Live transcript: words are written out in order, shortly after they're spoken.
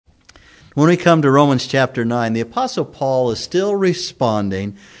When we come to Romans chapter 9, the Apostle Paul is still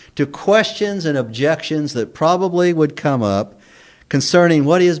responding to questions and objections that probably would come up concerning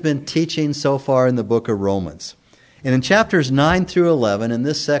what he has been teaching so far in the book of Romans. And in chapters 9 through 11, in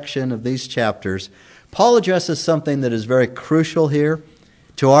this section of these chapters, Paul addresses something that is very crucial here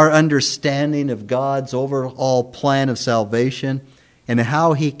to our understanding of God's overall plan of salvation and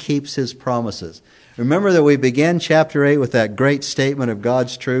how he keeps his promises. Remember that we began chapter 8 with that great statement of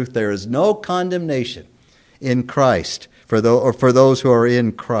God's truth. There is no condemnation in Christ for those who are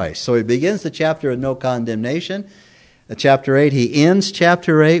in Christ. So he begins the chapter with no condemnation. Chapter 8, he ends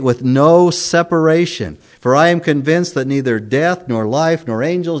chapter 8 with no separation. For I am convinced that neither death, nor life, nor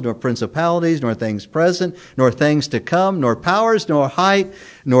angels, nor principalities, nor things present, nor things to come, nor powers, nor height,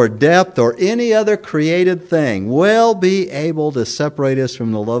 nor depth, or any other created thing will be able to separate us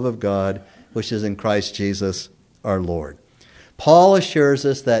from the love of God, which is in Christ Jesus our Lord. Paul assures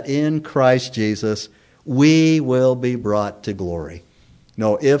us that in Christ Jesus we will be brought to glory.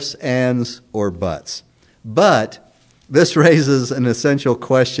 No ifs, ands, or buts. But this raises an essential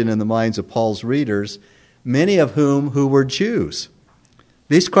question in the minds of Paul's readers, many of whom who were Jews.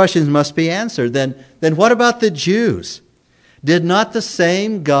 These questions must be answered. Then what about the Jews? Did not the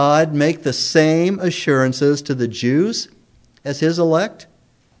same God make the same assurances to the Jews as his elect?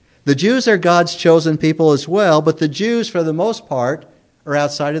 The Jews are God's chosen people as well, but the Jews, for the most part, are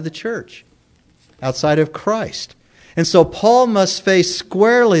outside of the church, outside of Christ. And so Paul must face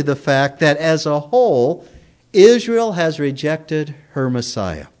squarely the fact that as a whole, Israel has rejected her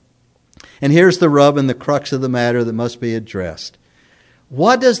Messiah. And here's the rub and the crux of the matter that must be addressed.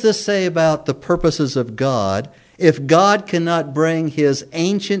 What does this say about the purposes of God if God cannot bring his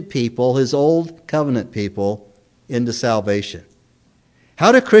ancient people, his old covenant people, into salvation?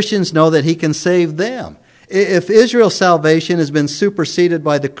 How do Christians know that he can save them? If Israel's salvation has been superseded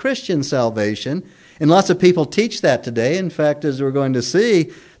by the Christian salvation, and lots of people teach that today. In fact, as we're going to see,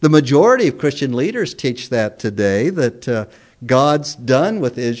 the majority of Christian leaders teach that today, that God's done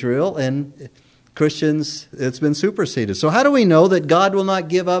with Israel and Christians, it's been superseded. So how do we know that God will not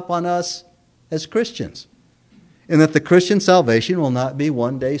give up on us as Christians? And that the Christian salvation will not be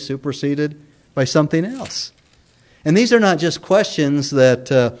one day superseded by something else? And these are not just questions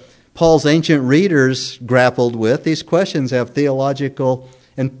that Paul's ancient readers grappled with. These questions have theological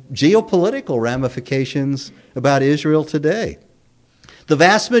and geopolitical ramifications about Israel today. The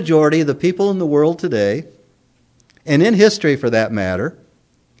vast majority of the people in the world today, and in history for that matter,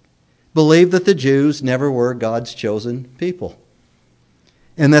 believe that the Jews never were God's chosen people,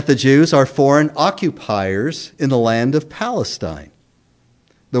 and that the Jews are foreign occupiers in the land of Palestine.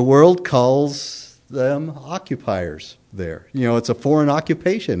 The world calls them occupiers there. You know, it's a foreign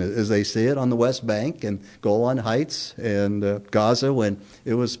occupation as they see it on the West Bank and Golan Heights and Gaza when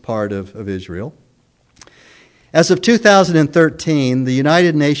it was part of Israel. As of 2013, the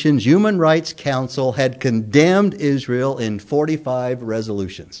United Nations Human Rights Council had condemned Israel in 45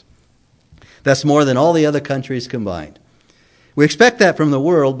 resolutions. That's more than all the other countries combined. We expect that from the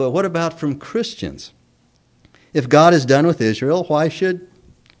world, but what about from Christians? If God is done with Israel, why should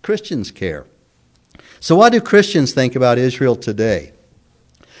Christians care? So what do Christians think about Israel today?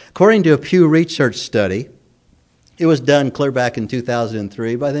 According to a Pew Research study, it was done clear back in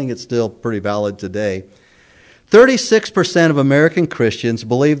 2003, but I think it's still pretty valid today. 36% of American Christians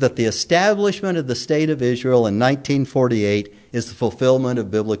believe that the establishment of the State of Israel in 1948 is the fulfillment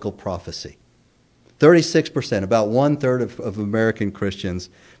of biblical prophecy. 36%, about one-third of American Christians,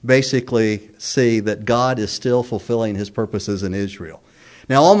 basically see that God is still fulfilling his purposes in Israel.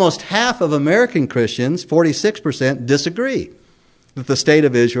 Now, almost half of American Christians, 46%, disagree that the State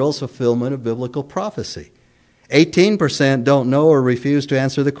of Israel is fulfillment of biblical prophecy. 18% don't know or refuse to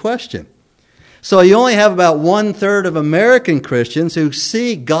answer the question. So you only have about one-third of American Christians who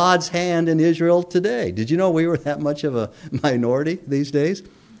see God's hand in Israel today. Did you know we were that much of a minority these days?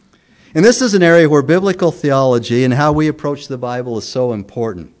 And this is an area where biblical theology and how we approach the Bible is so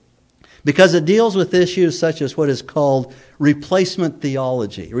important, because it deals with issues such as what is called replacement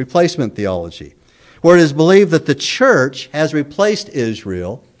theology, where it is believed that the church has replaced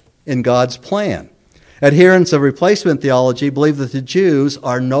Israel in God's plan. Adherents of replacement theology believe that the Jews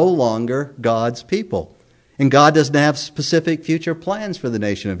are no longer God's people, and God doesn't have specific future plans for the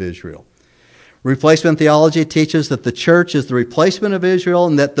nation of Israel. Replacement theology teaches that the church is the replacement of Israel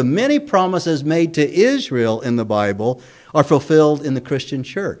and that the many promises made to Israel in the Bible are fulfilled in the Christian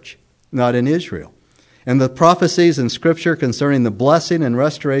church, not in Israel. And the prophecies in Scripture concerning the blessing and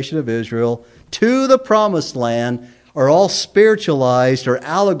restoration of Israel to the promised land are all spiritualized or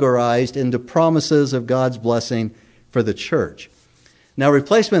allegorized into promises of God's blessing for the church. Now,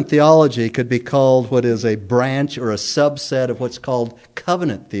 replacement theology could be called what is a branch or a subset of what's called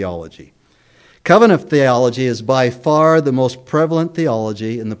covenant theology. Covenant theology is by far the most prevalent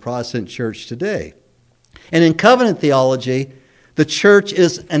theology in the Protestant church today. And in covenant theology, the church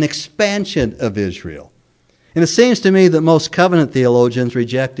is an expansion of Israel. And it seems to me that most covenant theologians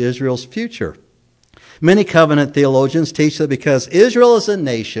reject Israel's future. Many covenant theologians teach that because Israel as a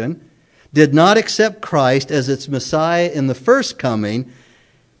nation did not accept Christ as its Messiah in the first coming,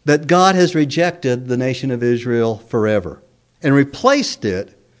 that God has rejected the nation of Israel forever and replaced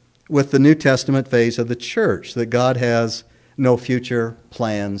it with the New Testament phase of the church, that God has no future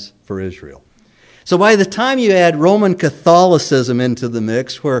plans for Israel. So by the time you add Roman Catholicism into the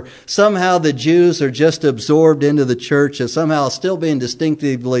mix, where somehow the Jews are just absorbed into the church as somehow still being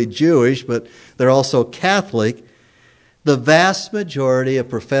distinctively Jewish, but they're also Catholic, the vast majority of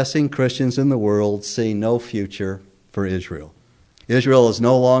professing Christians in the world see no future for Israel. Israel is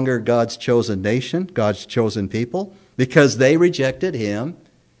no longer God's chosen nation, God's chosen people, because they rejected Him.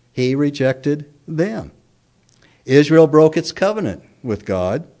 He rejected them. Israel broke its covenant with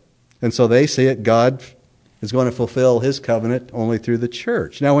God, and so they see it, God is going to fulfill His covenant only through the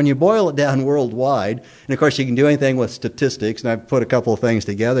church. Now, when you boil it down worldwide, and of course you can do anything with statistics, and I've put a couple of things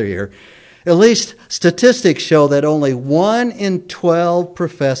together here, at least statistics show that only 1 in 12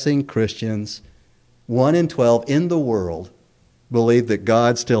 professing Christians, 1 in 12 in the world, believe that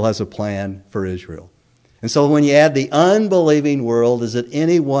God still has a plan for Israel. And so when you add the unbelieving world, is it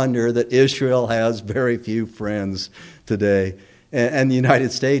any wonder that Israel has very few friends today? And the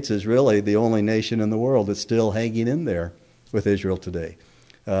United States is really the only nation in the world that's still hanging in there with Israel today.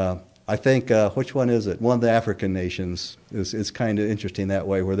 I think, which one is it? One of the African nations is kind of interesting that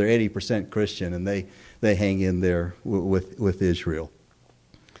way, where they're 80% Christian and they hang in there with Israel.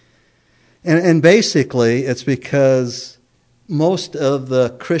 And basically, it's because most of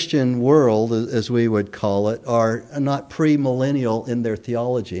the Christian world, as we would call it, are not premillennial in their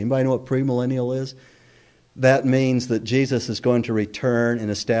theology. Anybody know what premillennial is? That means that Jesus is going to return and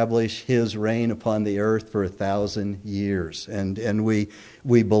establish His reign upon the earth for 1,000 years. And we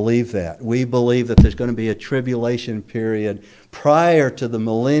believe that. We believe that there's going to be a tribulation period prior to the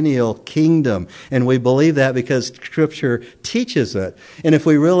millennial kingdom. And we believe that because Scripture teaches it. And if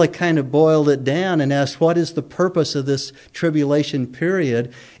we really kind of boiled it down and asked what is the purpose of this tribulation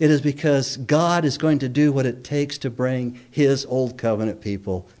period, it is because God is going to do what it takes to bring His old covenant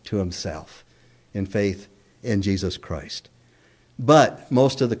people to Himself in faith in Jesus Christ. But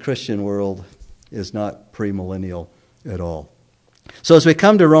most of the Christian world is not premillennial at all. So as we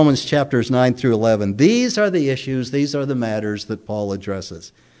come to Romans chapters 9 through 11, these are the issues, these are the matters that Paul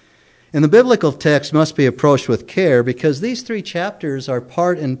addresses. And the biblical text must be approached with care because these 3 chapters are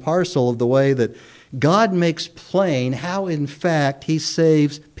part and parcel of the way that God makes plain how, in fact, He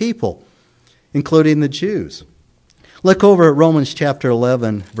saves people, including the Jews. Look over at Romans chapter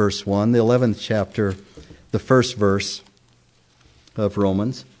 11, verse 1, the 11th chapter, the first verse of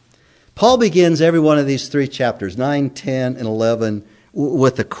Romans. Paul begins every one of these 3 chapters, 9, 10, and 11,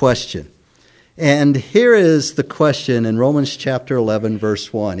 with a question. And here is the question in Romans chapter 11,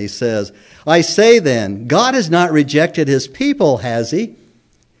 verse 1. He says, I say then, God has not rejected His people, has He?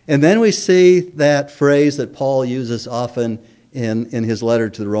 And then we see that phrase that Paul uses often in his letter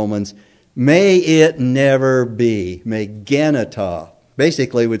to the Romans, may it never be, meganata.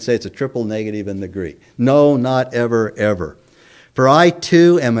 Basically, we'd say it's a triple negative in the Greek. No, not ever, ever. For I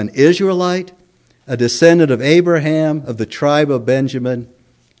too am an Israelite, a descendant of Abraham, of the tribe of Benjamin.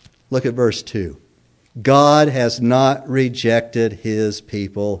 Look at verse 2. God has not rejected His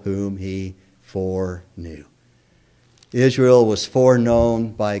people whom He foreknew. Israel was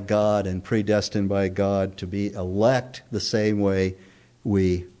foreknown by God and predestined by God to be elect the same way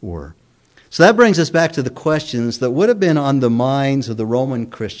we were. So that brings us back to the questions that would have been on the minds of the Roman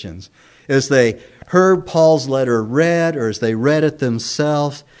Christians as they heard Paul's letter read or as they read it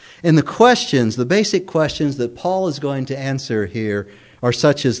themselves. And the questions, the basic questions that Paul is going to answer here are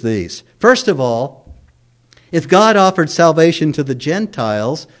such as these. First of all, if God offered salvation to the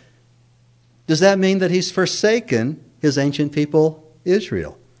Gentiles, does that mean that He's forsaken His ancient people,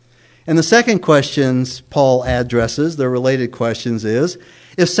 Israel? And the second questions Paul addresses, the related questions, is,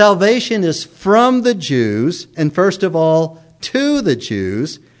 if salvation is from the Jews, and first of all, to the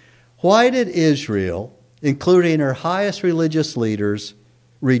Jews, why did Israel, including her highest religious leaders,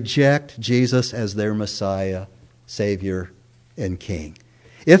 reject Jesus as their Messiah, Savior, and King?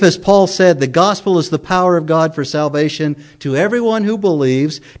 If, as Paul said, the gospel is the power of God for salvation to everyone who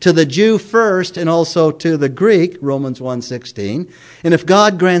believes, to the Jew first and also to the Greek, Romans 1:16, and if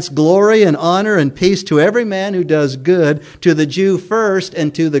God grants glory and honor and peace to every man who does good, to the Jew first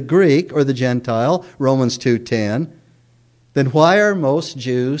and to the Greek or the Gentile, Romans 2:10, then why are most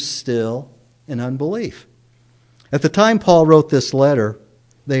Jews still in unbelief? At the time Paul wrote this letter,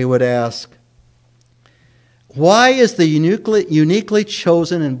 they would ask, why is the uniquely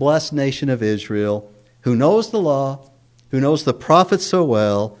chosen and blessed nation of Israel, who knows the law, who knows the prophets so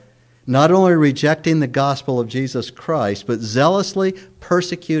well, not only rejecting the gospel of Jesus Christ, but zealously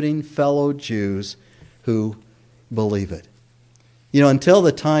persecuting fellow Jews who believe it? You know, until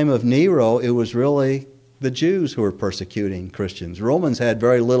the time of Nero, it was really the Jews who were persecuting Christians. Romans had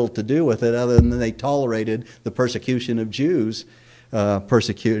very little to do with it other than they tolerated the persecution of Jews,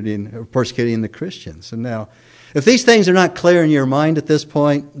 persecuting the Christians. And now, if these things are not clear in your mind at this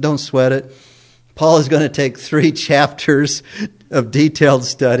point, don't sweat it. Paul is going to take 3 chapters of detailed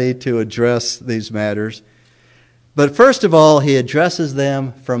study to address these matters. But first of all, he addresses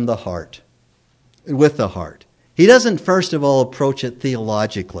them from the heart, with the heart. He doesn't first of all approach it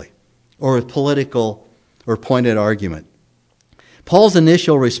theologically or with political or pointed argument. Paul's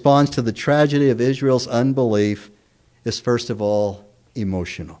initial response to the tragedy of Israel's unbelief is first of all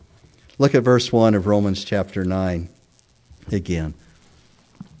emotional. Look at verse 1 of Romans chapter 9 again.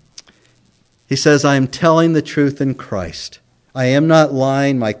 He says, I am telling the truth in Christ. I am not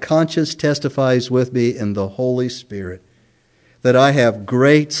lying. My conscience testifies with me in the Holy Spirit that I have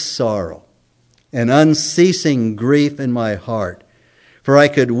great sorrow and unceasing grief in my heart. For I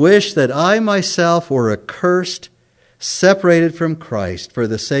could wish that I myself were accursed, separated from Christ for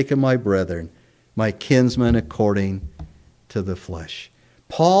the sake of my brethren, my kinsmen according to the flesh.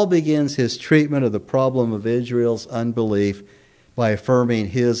 Paul begins his treatment of the problem of Israel's unbelief by affirming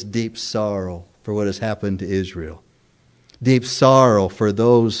his deep sorrow for what has happened to Israel. Deep sorrow for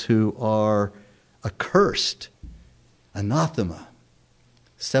those who are accursed, anathema,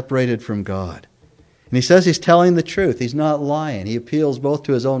 separated from God. And he says he's telling the truth. He's not lying. He appeals both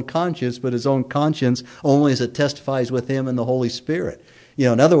to his own conscience, but his own conscience only as it testifies with him and the Holy Spirit. You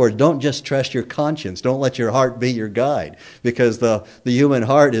know, in other words, don't just trust your conscience. Don't let your heart be your guide, because the human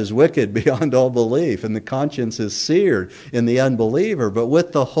heart is wicked beyond all belief, and the conscience is seared in the unbeliever. But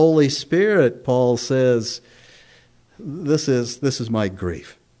with the Holy Spirit, Paul says, this is my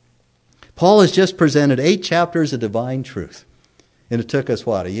grief. Paul has just presented 8 chapters of divine truth. And it took us,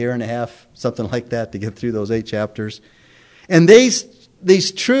 a year and a half, something like that, to get through those 8 chapters. And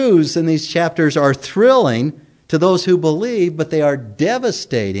these truths in these chapters are thrilling to those who believe, but they are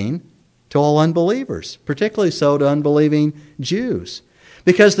devastating to all unbelievers, particularly so to unbelieving Jews.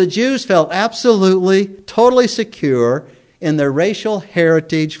 Because the Jews felt absolutely, totally secure in their racial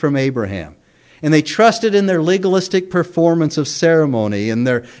heritage from Abraham. And they trusted in their legalistic performance of ceremony and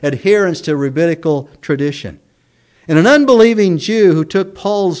their adherence to rabbinical tradition. And an unbelieving Jew who took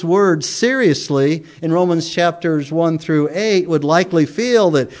Paul's words seriously in Romans chapters 1 through 8 would likely feel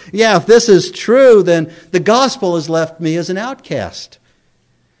that, if this is true, then the gospel has left me as an outcast.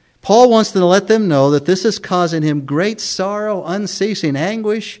 Paul wants to let them know that this is causing him great sorrow, unceasing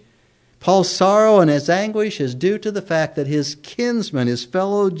anguish. Paul's sorrow and his anguish is due to the fact that his kinsmen, his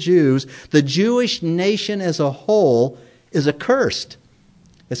fellow Jews, the Jewish nation as a whole, is accursed.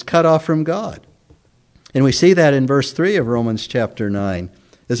 It's cut off from God. And we see that in verse 3 of Romans chapter 9,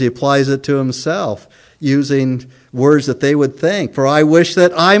 as he applies it to himself, using words that they would think. For I wish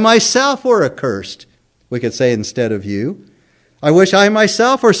that I myself were accursed. We could say instead of you. I wish I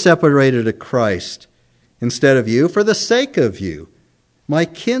myself were separated to Christ instead of you for the sake of you, my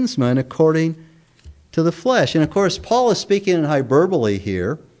kinsmen according to the flesh. And of course, Paul is speaking in hyperbole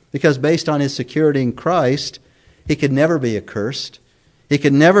here, because based on his security in Christ, he could never be accursed. He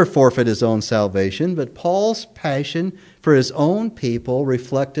could never forfeit his own salvation, but Paul's passion for his own people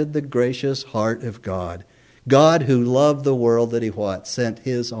reflected the gracious heart of God. God who loved the world that he sent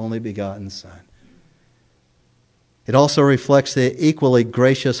his only begotten Son. It also reflects the equally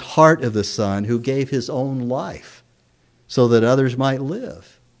gracious heart of the Son who gave his own life so that others might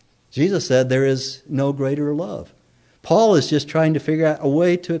live. Jesus said there is no greater love. Paul is just trying to figure out a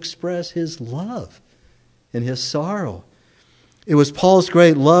way to express his love and his sorrow. It was Paul's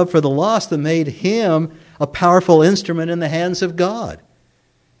great love for the lost that made him a powerful instrument in the hands of God.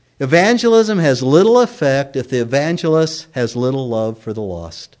 Evangelism has little effect if the evangelist has little love for the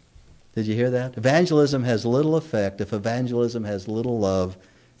lost. Did you hear that? Evangelism has little effect if evangelism has little love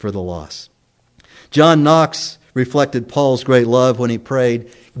for the lost. John Knox reflected Paul's great love when he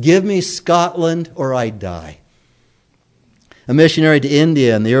prayed, "Give me Scotland or I die." A missionary to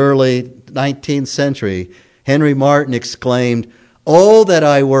India in the early 19th century, Henry Martyn exclaimed, "Oh, that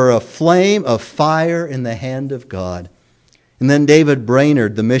I were a flame of fire in the hand of God." And then David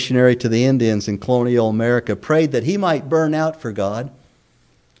Brainerd, the missionary to the Indians in colonial America, prayed that he might burn out for God.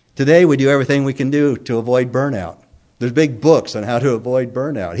 Today we do everything we can do to avoid burnout. There's big books on how to avoid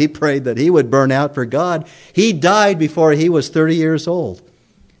burnout. He prayed that he would burn out for God. He died before he was 30 years old,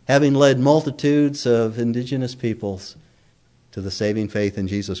 having led multitudes of indigenous peoples to the saving faith in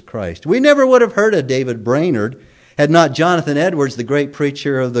Jesus Christ. We never would have heard of David Brainerd had not Jonathan Edwards, the great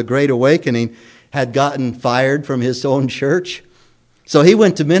preacher of the Great Awakening, had gotten fired from his own church. So he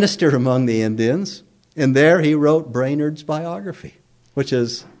went to minister among the Indians, and there he wrote Brainerd's biography, which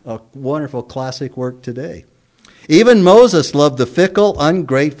is a wonderful classic work today. Even Moses loved the fickle,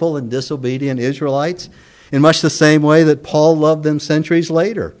 ungrateful, and disobedient Israelites in much the same way that Paul loved them centuries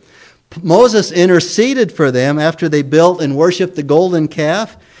later. Moses interceded for them after they built and worshipped the golden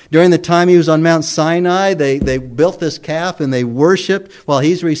calf. During the time he was on Mount Sinai, they built this calf and they worshipped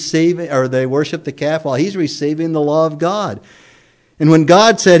they worshiped the calf while he's receiving the law of God. And when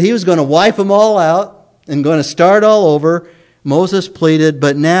God said he was going to wipe them all out and going to start all over, Moses pleaded,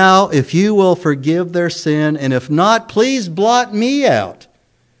 "But now, if you will forgive their sin, and if not, please blot me out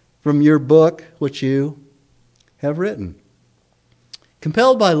from your book which you have written."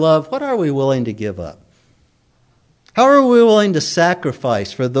 Compelled by love, what are we willing to give up? How are we willing to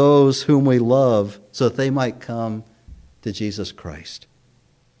sacrifice for those whom we love so that they might come to Jesus Christ?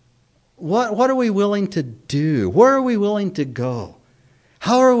 What are we willing to do? Where are we willing to go?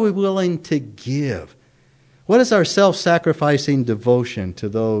 How are we willing to give? What is our self-sacrificing devotion to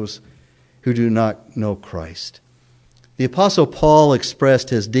those who do not know Christ? The Apostle Paul expressed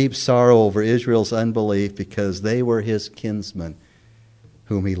his deep sorrow over Israel's unbelief because they were his kinsmen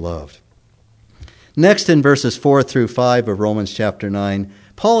whom he loved. Next, in verses 4 through 5 of Romans chapter 9,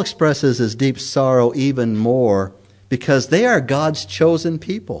 Paul expresses his deep sorrow even more because they are God's chosen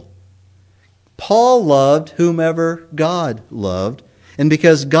people. Paul loved whomever God loved, and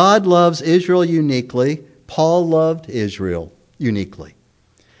because God loves Israel uniquely, Paul loved Israel uniquely.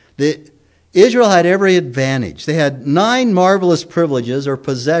 Israel had every advantage. They had 9 marvelous privileges or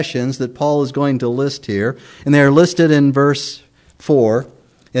possessions that Paul is going to list here, and they are listed in verse 4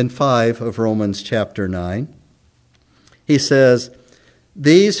 and 5 of Romans chapter 9. He says,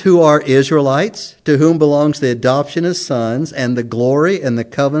 "These who are Israelites, to whom belongs the adoption as sons, and the glory, and the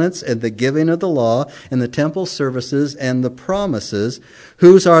covenants, and the giving of the law, and the temple services, and the promises,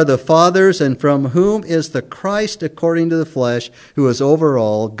 whose are the fathers, and from whom is the Christ according to the flesh, who is over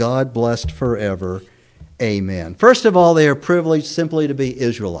all, God blessed forever. Amen." First of all, they are privileged simply to be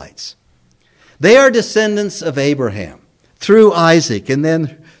Israelites. They are descendants of Abraham through Isaac, and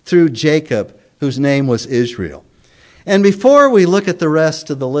then through Jacob, whose name was Israel. And before we look at the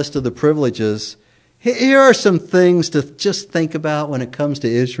rest of the list of the privileges, here are some things to just think about when it comes to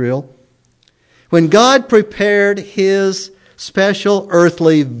Israel. When God prepared his special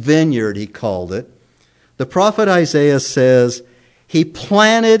earthly vineyard, he called it, the prophet Isaiah says, he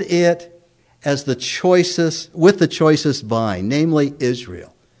planted it as with the choicest vine, namely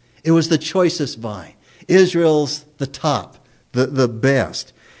Israel. It was the choicest vine. Israel's the top, the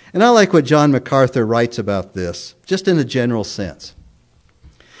best. And I like what John MacArthur writes about this, just in a general sense.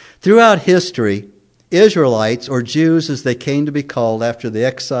 Throughout history, Israelites, or Jews as they came to be called after the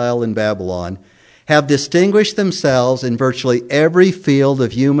exile in Babylon, have distinguished themselves in virtually every field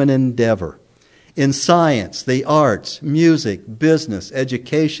of human endeavor. In science, the arts, music, business,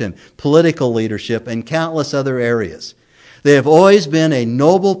 education, political leadership, and countless other areas. They have always been a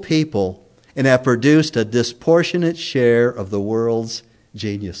noble people and have produced a disproportionate share of the world's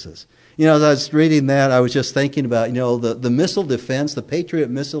geniuses. As I was reading that, I was just thinking about, the missile defense, the Patriot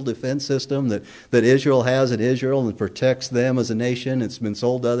missile defense system that Israel has in Israel and protects them as a nation. It's been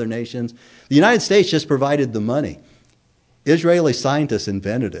sold to other nations. The United States just provided the money. Israeli scientists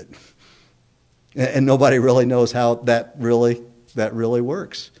invented it. And nobody really knows how that really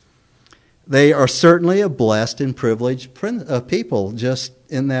works. They are certainly a blessed and privileged people just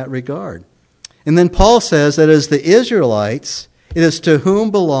in that regard. And then Paul says that as the Israelites, it is to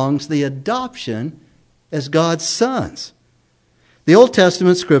whom belongs the adoption as God's sons. The Old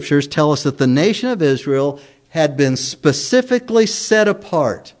Testament scriptures tell us that the nation of Israel had been specifically set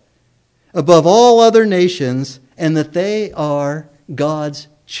apart above all other nations and that they are God's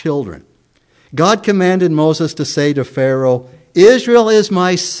children. God commanded Moses to say to Pharaoh, "Israel is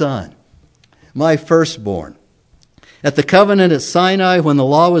my son, my firstborn." At the covenant at Sinai, when the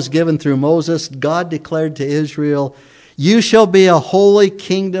law was given through Moses, God declared to Israel, "You shall be a holy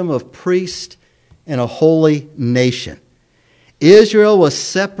kingdom of priests and a holy nation." Israel was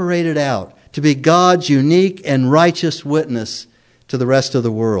separated out to be God's unique and righteous witness to the rest of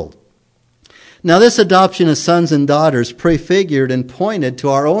the world. Now, this adoption as sons and daughters prefigured and pointed to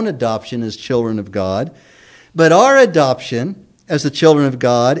our own adoption as children of God. But our adoption as the children of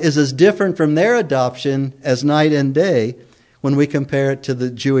God is as different from their adoption as night and day when we compare it to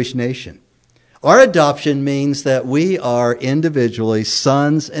the Jewish nation. Our adoption means that we are individually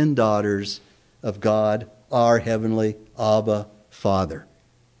sons and daughters of God, our heavenly Abba Father,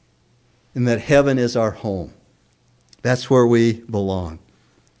 and that heaven is our home. That's where we belong.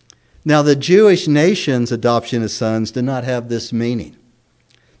 Now, the Jewish nation's adoption as sons did not have this meaning.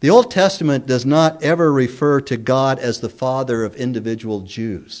 The Old Testament does not ever refer to God as the Father of individual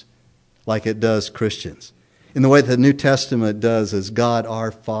Jews, like it does Christians, in the way that the New Testament does as God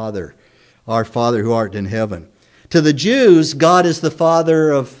our Father who art in heaven. To the Jews, God is the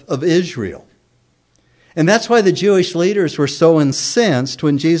Father of Israel. And that's why the Jewish leaders were so incensed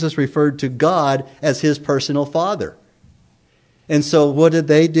when Jesus referred to God as his personal Father. And so what did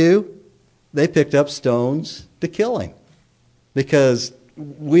they do? They picked up stones to kill him, because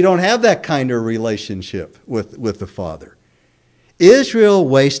we don't have that kind of relationship with the Father. Israel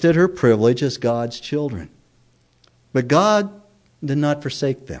wasted her privilege as God's children, but God did not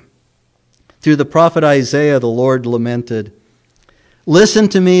forsake them. Through the prophet Isaiah, the Lord lamented, "Listen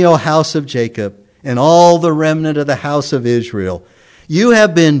to me, O house of Jacob, and all the remnant of the house of Israel. You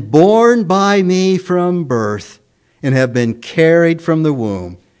have been born by me from birth, and have been carried from the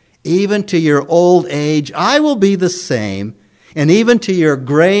womb. Even to your old age I will be the same, and even to your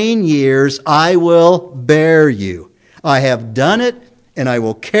graying years I will bear you. I have done it, and I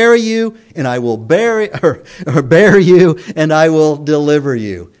will carry you, and I will bear you, and I will deliver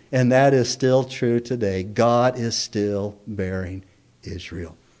you." And that is still true today. God is still bearing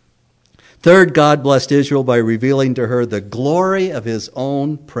Israel. Third, God blessed Israel by revealing to her the glory of his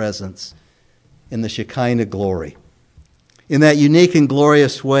own presence in the Shekinah glory. In that unique and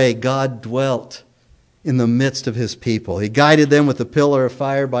glorious way, God dwelt in the midst of his people. He guided them with the pillar of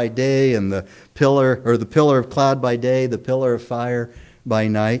fire by day and the pillar of cloud by day, the pillar of fire by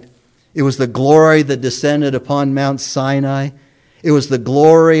night. It was the glory that descended upon Mount Sinai. It was the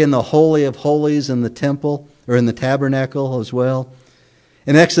glory in the Holy of Holies in the temple, or in the tabernacle as well.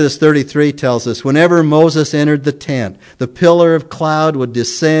 And Exodus 33 tells us, whenever Moses entered the tent, the pillar of cloud would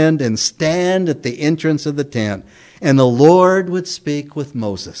descend and stand at the entrance of the tent, and the Lord would speak with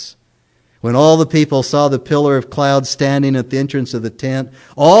Moses. When all the people saw the pillar of cloud standing at the entrance of the tent,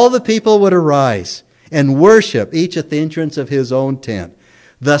 all the people would arise and worship, each at the entrance of his own tent.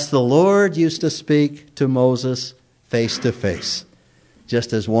 Thus the Lord used to speak to Moses face to face,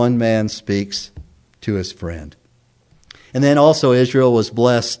 just as one man speaks to his friend. And then also Israel was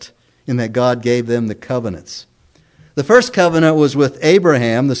blessed in that God gave them the covenants. The first covenant was with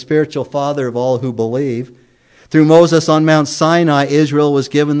Abraham, the spiritual father of all who believe. Through Moses on Mount Sinai, Israel was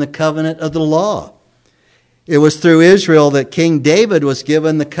given the covenant of the law. It was through Israel that King David was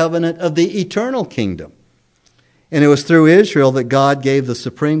given the covenant of the eternal kingdom. And it was through Israel that God gave the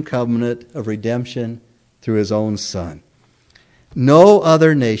supreme covenant of redemption through his own Son. No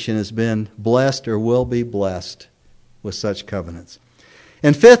other nation has been blessed or will be blessed with such covenants.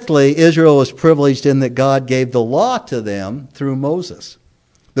 And fifthly, Israel was privileged in that God gave the law to them through Moses.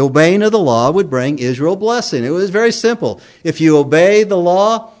 The obeying of the law would bring Israel blessing. It was very simple. If you obey the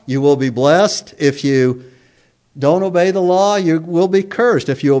law, you will be blessed. If you don't obey the law, you will be cursed.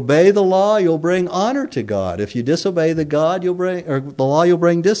 If you obey the law, you'll bring honor to God. If you disobey the law, you'll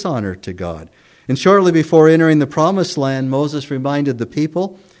bring dishonor to God. And shortly before entering the promised land, Moses reminded the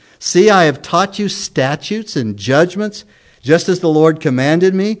people, "See, I have taught you statutes and judgments, just as the Lord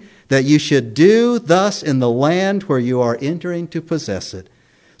commanded me, that you should do thus in the land where you are entering to possess it.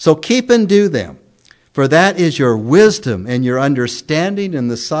 So keep and do them, for that is your wisdom and your understanding in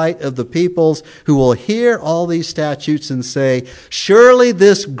the sight of the peoples who will hear all these statutes and say, 'Surely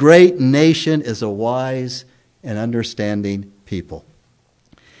this great nation is a wise and understanding people.'"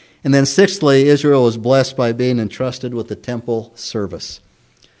 And then sixthly, Israel was blessed by being entrusted with the temple service.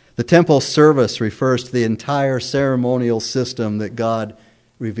 The temple service refers to the entire ceremonial system that God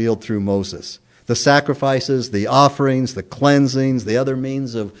revealed through Moses. The sacrifices, the offerings, the cleansings, the other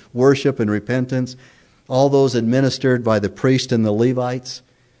means of worship and repentance, all those administered by the priest and the Levites.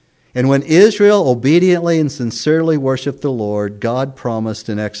 And when Israel obediently and sincerely worshiped the Lord, God promised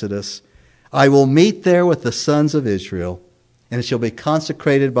in Exodus, "I will meet there with the sons of Israel, and it shall be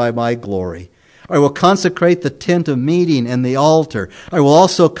consecrated by my glory. I will consecrate the tent of meeting and the altar. I will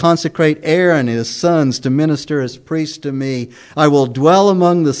also consecrate Aaron and his sons to minister as priests to me. I will dwell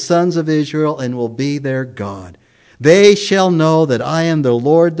among the sons of Israel and will be their God. They shall know that I am the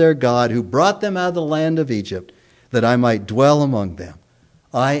Lord their God, who brought them out of the land of Egypt, that I might dwell among them.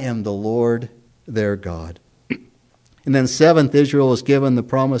 I am the Lord their God. And then seventh, Israel was given the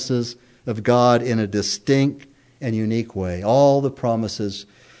promises of God in a distinct and unique way. All the promises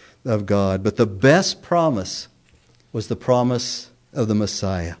of God. But the best promise was the promise of the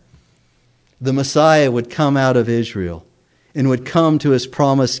Messiah. The Messiah would come out of Israel and would come to his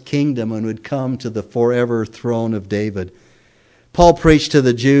promised kingdom and would come to the forever throne of David. Paul preached to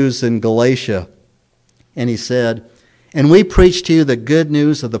the Jews in Galatia, and he said, "And we preach to you the good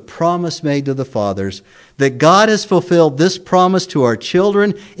news of the promise made to the fathers, that God has fulfilled this promise to our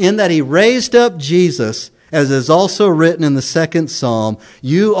children in that he raised up Jesus, as is also written in the second Psalm,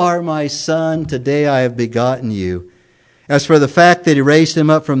 'You are my son, today I have begotten you.' As for the fact that he raised him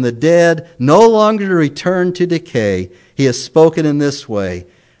up from the dead, no longer to return to decay, he has spoken in this way,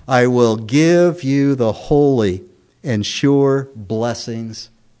 'I will give you the holy and sure blessings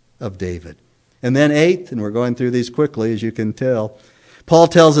of David.'" And then eighth, and we're going through these quickly as you can tell, Paul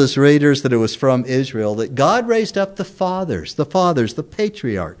tells his readers that it was from Israel that God raised up the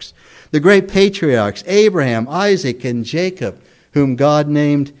patriarchs, the great patriarchs, Abraham, Isaac, and Jacob, whom God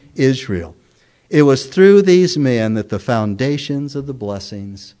named Israel. It was through these men that the foundations of the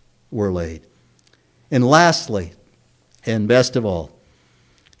blessings were laid. And lastly, and best of all,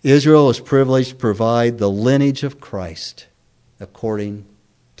 Israel was privileged to provide the lineage of Christ according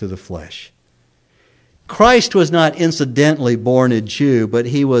to the flesh. Christ was not incidentally born a Jew, but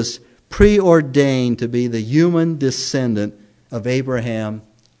he was preordained to be the human descendant of Abraham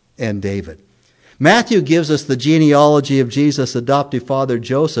and David. Matthew gives us the genealogy of Jesus' adoptive father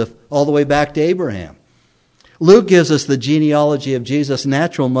Joseph all the way back to Abraham. Luke gives us the genealogy of Jesus'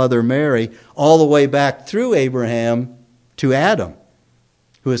 natural mother Mary all the way back through Abraham to Adam,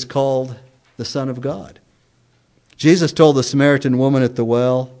 who is called the Son of God. Jesus told the Samaritan woman at the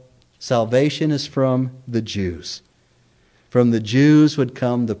well, "Salvation is from the Jews." From the Jews would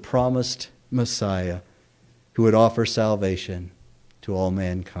come the promised Messiah who would offer salvation to all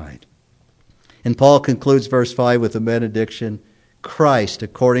mankind. And Paul concludes verse 5 with a benediction, "Christ,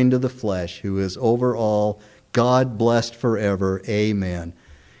 according to the flesh, who is over all, God blessed forever. Amen."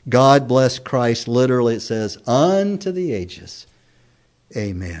 God bless Christ, literally it says, unto the ages.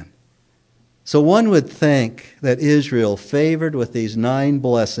 Amen. So one would think that Israel, favored with these 9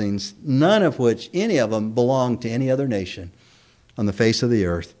 blessings, none of which, any of them, belonged to any other nation on the face of the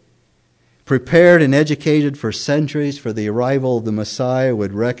earth, prepared and educated for centuries for the arrival of the Messiah,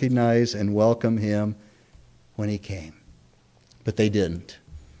 would recognize and welcome him when he came. But they didn't.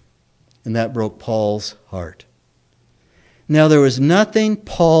 And that broke Paul's heart. Now, there was nothing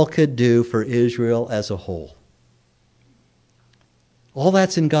Paul could do for Israel as a whole. All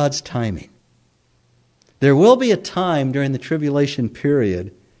that's in God's timing. There will be a time during the tribulation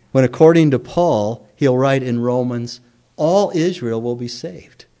period when, according to Paul, he'll write in Romans, all Israel will be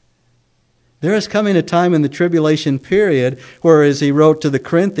saved. There is coming a time in the tribulation period where, as he wrote to the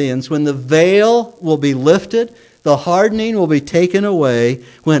Corinthians, when the veil will be lifted, the hardening will be taken away,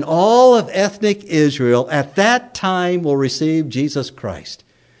 when all of ethnic Israel at that time will receive Jesus Christ.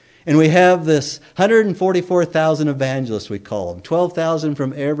 And we have this 144,000 evangelists, we call them, 12,000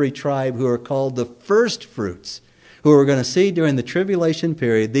 from every tribe, who are called the first fruits, who are going to see during the tribulation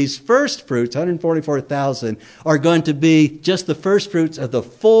period. These first fruits, 144,000, are going to be just the first fruits of the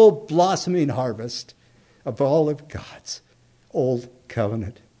full blossoming harvest of all of God's old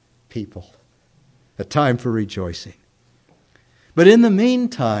covenant people. A time for rejoicing. But in the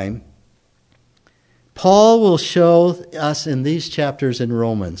meantime, Paul will show us in these chapters in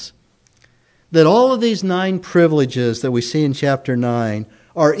Romans that all of these 9 privileges that we see in chapter 9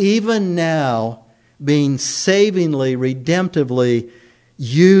 are even now being savingly, redemptively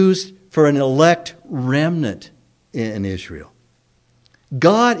used for an elect remnant in Israel.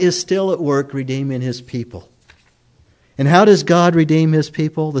 God is still at work redeeming his people. And how does God redeem his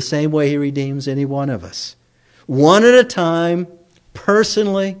people? The same way he redeems any one of us. One at a time,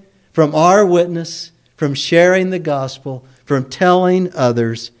 personally, from our witness, from sharing the gospel, from telling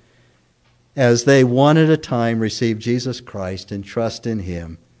others, as they one at a time receive Jesus Christ and trust in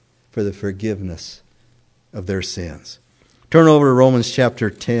him for the forgiveness of their sins. Turn over to Romans chapter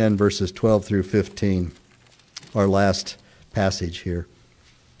 10, verses 12 through 15, our last passage here.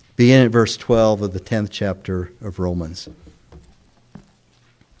 Begin at verse 12 of the 10th chapter of Romans.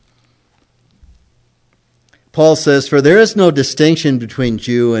 Paul says, "For there is no distinction between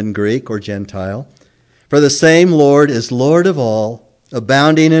Jew and Greek or Gentile, for the same Lord is Lord of all,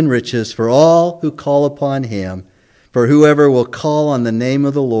 abounding in riches for all who call upon him. For whoever will call on the name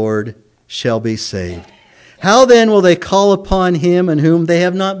of the Lord shall be saved. How then will they call upon him in whom they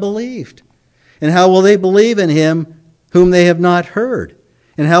have not believed? And how will they believe in him whom they have not heard?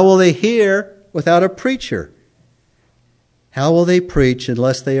 And how will they hear without a preacher? How will they preach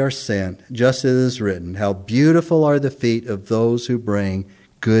unless they are sent? Just as it is written, how beautiful are the feet of those who bring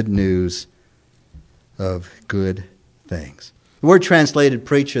good news of good things. The word translated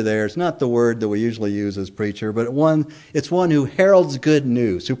preacher there is not the word that we usually use as preacher, but it's one who heralds good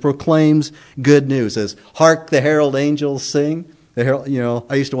news, who proclaims good news. As hark the herald angels sing. The herald,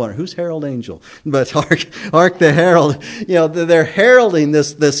 I used to wonder, who's herald angel? But hark the herald, they're heralding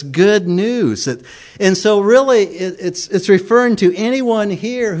this good news. And so really it's referring to anyone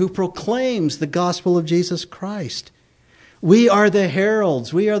here who proclaims the gospel of Jesus Christ. We are the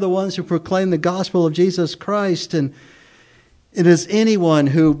heralds. We are the ones who proclaim the gospel of Jesus Christ. And it is anyone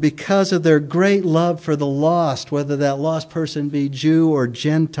who, because of their great love for the lost, whether that lost person be Jew or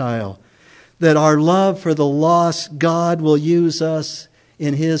Gentile, that our love for the lost, God will use us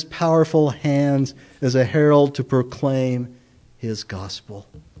in his powerful hands as a herald to proclaim his gospel,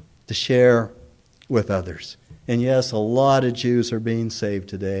 to share with others. And yes, a lot of Jews are being saved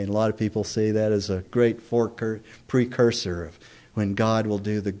today, and a lot of people see that as a great precursor of when God will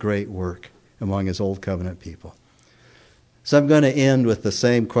do the great work among his old covenant people. So I'm going to end with the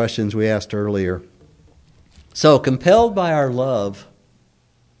same questions we asked earlier. So, compelled by our love,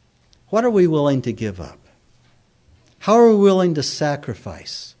 what are we willing to give up? How are we willing to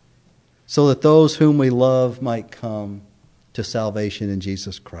sacrifice so that those whom we love might come to salvation in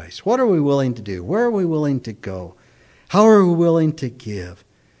Jesus Christ? What are we willing to do? Where are we willing to go? How are we willing to give?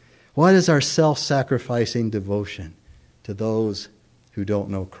 What is our self-sacrificing devotion to those who don't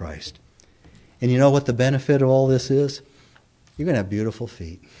know Christ? And you know what the benefit of all this is? You're going to have beautiful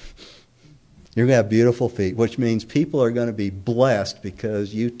feet. You're going to have beautiful feet, which means people are going to be blessed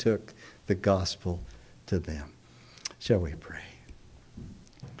because you took the gospel to them. Shall we pray?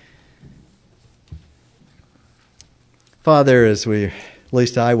 Father, as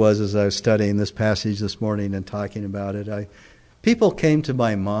I was studying this passage this morning and talking about it, people came to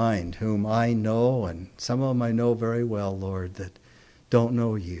my mind whom I know, and some of them I know very well, Lord, that don't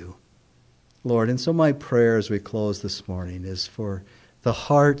know you. Lord, and so my prayer as we close this morning is for the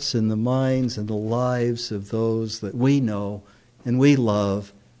hearts and the minds and the lives of those that we know and we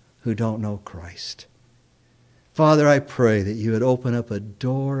love who don't know Christ. Father, I pray that you would open up a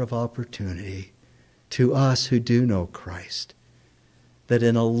door of opportunity to us who do know Christ, that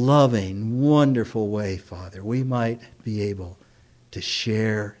in a loving, wonderful way, Father, we might be able to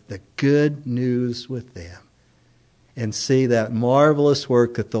share the good news with them and see that marvelous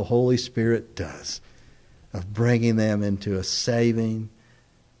work that the Holy Spirit does of bringing them into a saving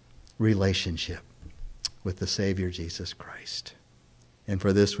relationship with the Savior Jesus Christ. And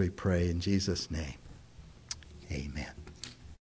for this we pray in Jesus' name. Amen.